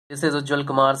This is Ujjwal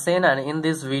Kumar Sen, and in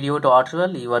this video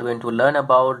tutorial you are going to learn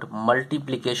about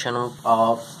multiplication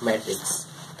of matrix.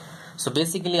 So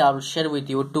basically I will share with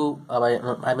you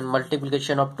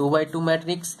multiplication of 2 by 2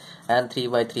 matrix and 3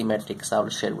 by 3 matrix. I will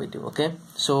share with you. Okay,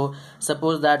 so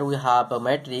suppose that we have a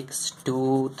matrix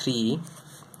 2 3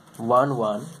 1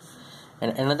 1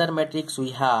 and another matrix we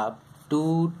have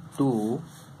 2 2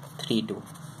 3 2.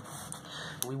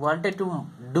 We wanted to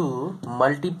do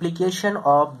multiplication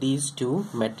of these two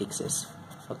matrices.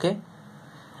 Okay,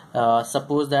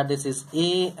 suppose that this is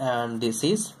A and this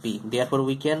is B, therefore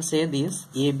we can say this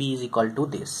AB is equal to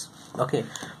this. Okay,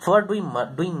 for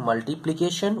doing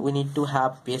multiplication we need to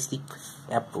have basic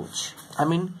approach. I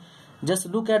mean, just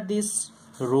look at this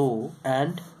row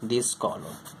and this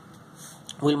column.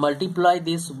 We'll multiply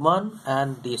this one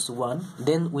and this one,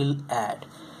 then we'll add.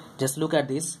 Just look at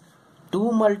this,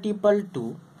 2 multiple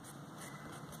 2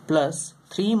 plus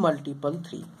 3 multiple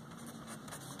 3,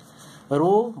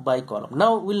 row by column.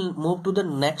 Now we'll move to the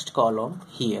next column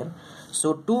here.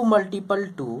 So 2 multiple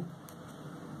 2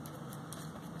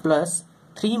 plus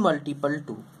 3 multiple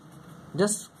 2.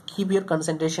 Just keep your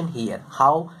concentration here,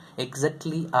 how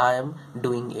exactly I am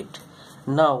doing it.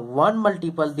 Now 1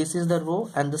 multiple, this is the row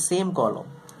and the same column,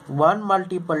 1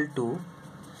 multiple 2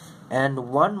 and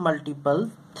 1 multiple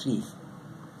 3.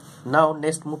 Now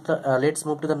let's move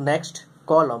to the next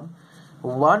column,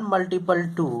 1 multiple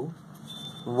 2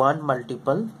 1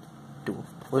 multiple 2.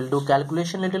 We'll do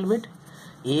calculation little bit.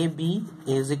 AB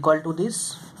is equal to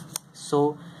this,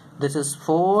 so this is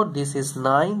 4, this is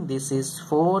 9, this is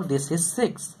 4, this is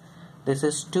 6, this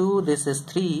is 2, this is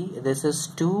 3, this is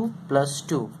 2 plus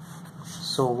 2.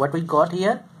 So what we got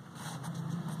here,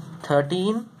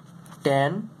 13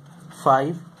 10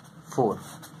 5 4.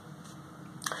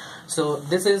 So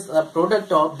this is a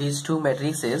product of these two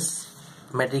matrices,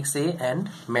 matrix A and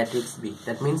matrix B.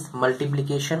 That means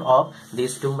multiplication of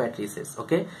these two matrices.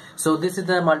 Okay, so this is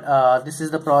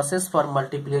the process for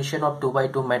multiplication of 2 by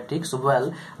 2 matrix.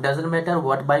 Well, doesn't matter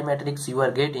what by matrix you are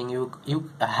getting, you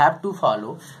have to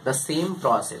follow the same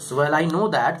process. Well, I know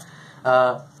that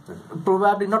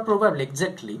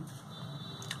exactly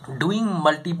doing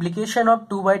multiplication of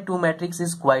 2 by 2 matrix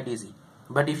is quite easy,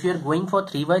 but if you are going for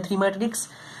 3 by 3 matrix,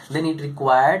 then it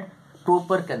required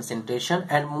proper concentration,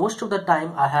 and most of the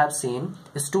time I have seen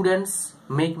students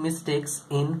make mistakes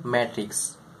in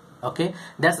matrix. Okay,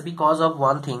 that's because of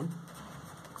one thing,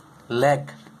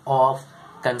 lack of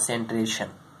concentration.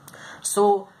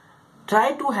 So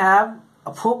try to have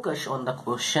a focus on the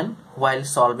question while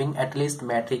solving at least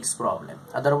matrix problem,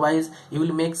 otherwise you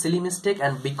will make silly mistake,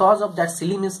 and because of that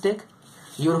silly mistake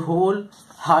your whole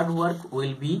hard work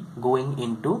will be going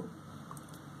into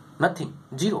nothing,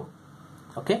 zero.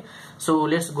 Okay, so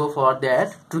let's go for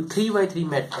that to 3 by 3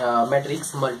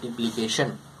 matrix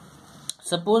multiplication.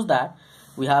 Suppose that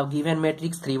we have given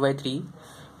matrix 3 by 3,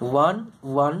 1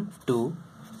 1 2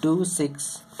 2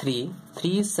 6 3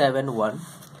 3 7 1.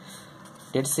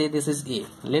 Let's say this is A,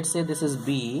 let's say this is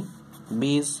B.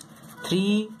 B is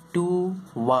 3 2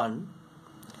 1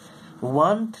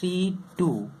 1 3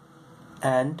 2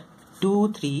 and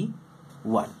 2 3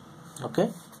 1. Okay,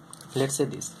 let's say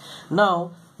this.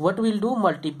 Now what we'll do,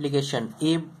 multiplication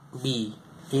AB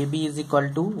is equal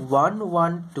to 1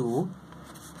 1 2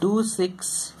 2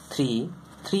 6 3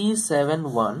 3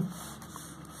 7 1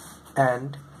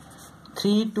 and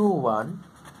 3 2 1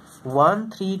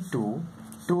 1 3 2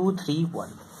 2 3 1.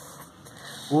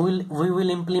 We will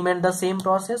implement the same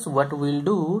process. What we'll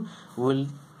do, we'll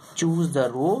choose the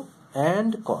row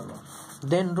and column,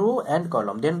 then row and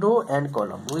column, then row and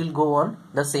column. We'll go on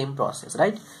the same process,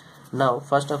 right? Now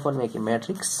first of all make a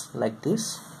matrix like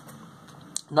this.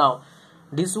 Now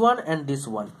this one and this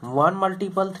one, 1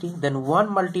 multiple 3, then 1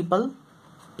 multiple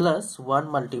plus 1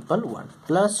 multiple 1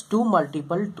 plus 2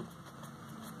 multiple 2,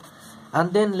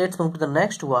 and then let's move to the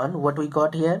next one. What we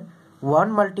got here,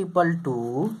 1 multiple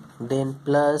 2, then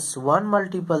plus 1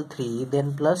 multiple 3,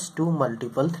 then plus 2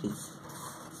 multiple 3.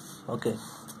 Okay,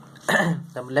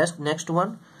 the next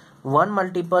one, 1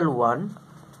 multiple 1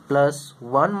 plus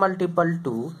 1 multiple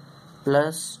 2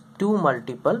 plus 2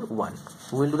 multiple 1.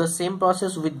 We'll do the same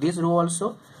process with this row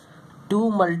also, 2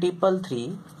 multiple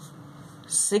 3,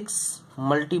 6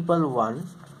 multiple 1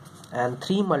 and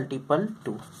 3 multiple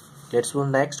 2. Let's do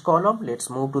next column. Let's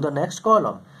move to the next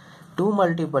column, 2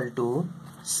 multiple 2,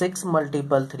 6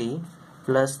 multiple 3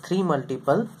 plus 3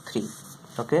 multiple 3.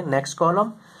 Okay, next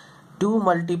column, 2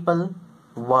 multiple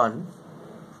 1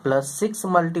 plus 6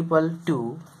 multiple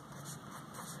 2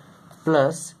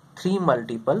 plus 3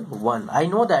 multiple 1. I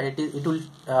know that it will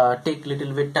take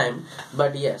little bit time,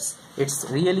 but yes, it's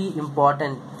really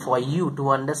important for you to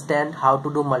understand how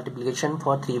to do multiplication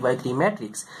for 3 by 3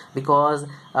 matrix, because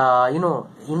in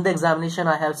the examination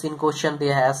I have seen question they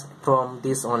has from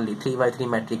this only 3 by 3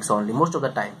 matrix only most of the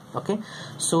time. Okay,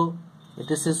 so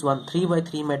this is one 3 by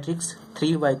 3 matrix,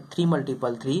 3 by 3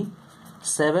 multiple 3,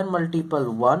 7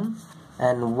 multiple 1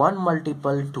 and 1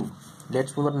 multiple 2.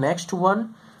 Let's move to the next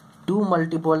one. 2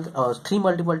 multiple 3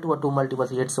 multiple 2 or 2 multiple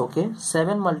 3, it's okay.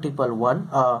 7 multiple 1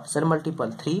 7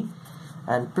 multiple 3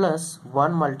 and plus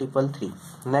 1 multiple 3.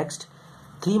 Next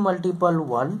 3 multiple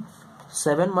 1,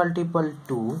 7 multiple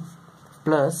 2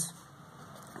 plus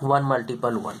 1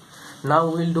 multiple 1. Now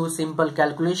we'll do simple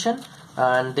calculation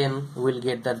and then we'll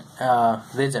get the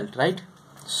result, right?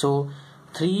 So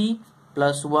 3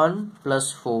 plus 1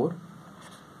 plus 4,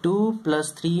 2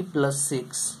 plus 3 plus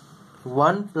 6,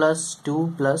 1 plus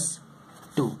 2 plus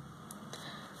 2,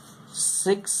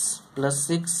 6 plus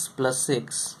 6 plus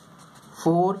 6,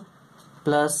 4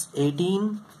 plus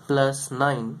 18 plus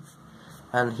 9,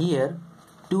 and here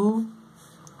 2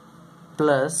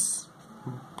 plus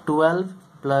 12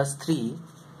 plus 3,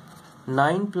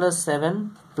 9 plus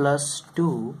 7 plus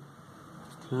 2,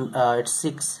 it's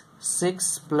 6,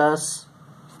 6 plus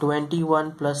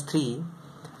 21 plus 3,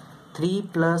 3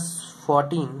 plus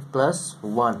 14 plus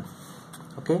 1,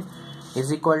 okay,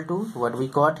 is equal to what we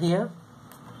got here,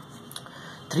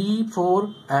 3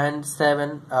 4 and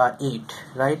 7 8,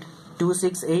 right? 2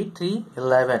 6 8 3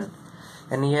 11,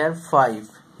 and here 5,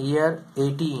 here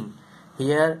 18,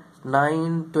 here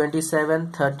 9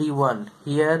 27 31,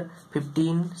 here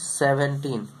 15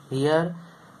 17, here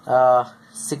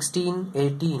 16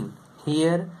 18,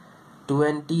 here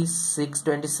 26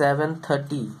 27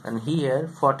 30, and here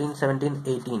 14 17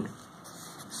 18.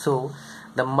 So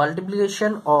the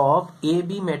multiplication of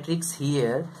AB matrix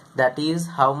here, that is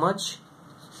how much?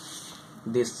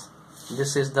 This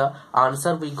is the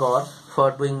answer we got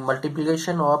for doing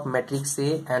multiplication of matrix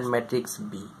A and matrix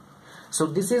B. So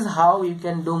this is how you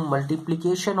can do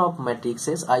multiplication of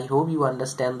matrices. I hope you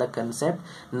understand the concept.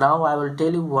 Now I will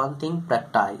tell you one thing,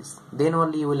 practice, then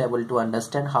only you will able to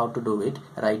understand how to do it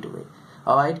right away.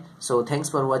 Alright, so thanks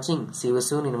for watching. See you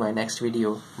soon in my next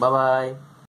video. Bye bye.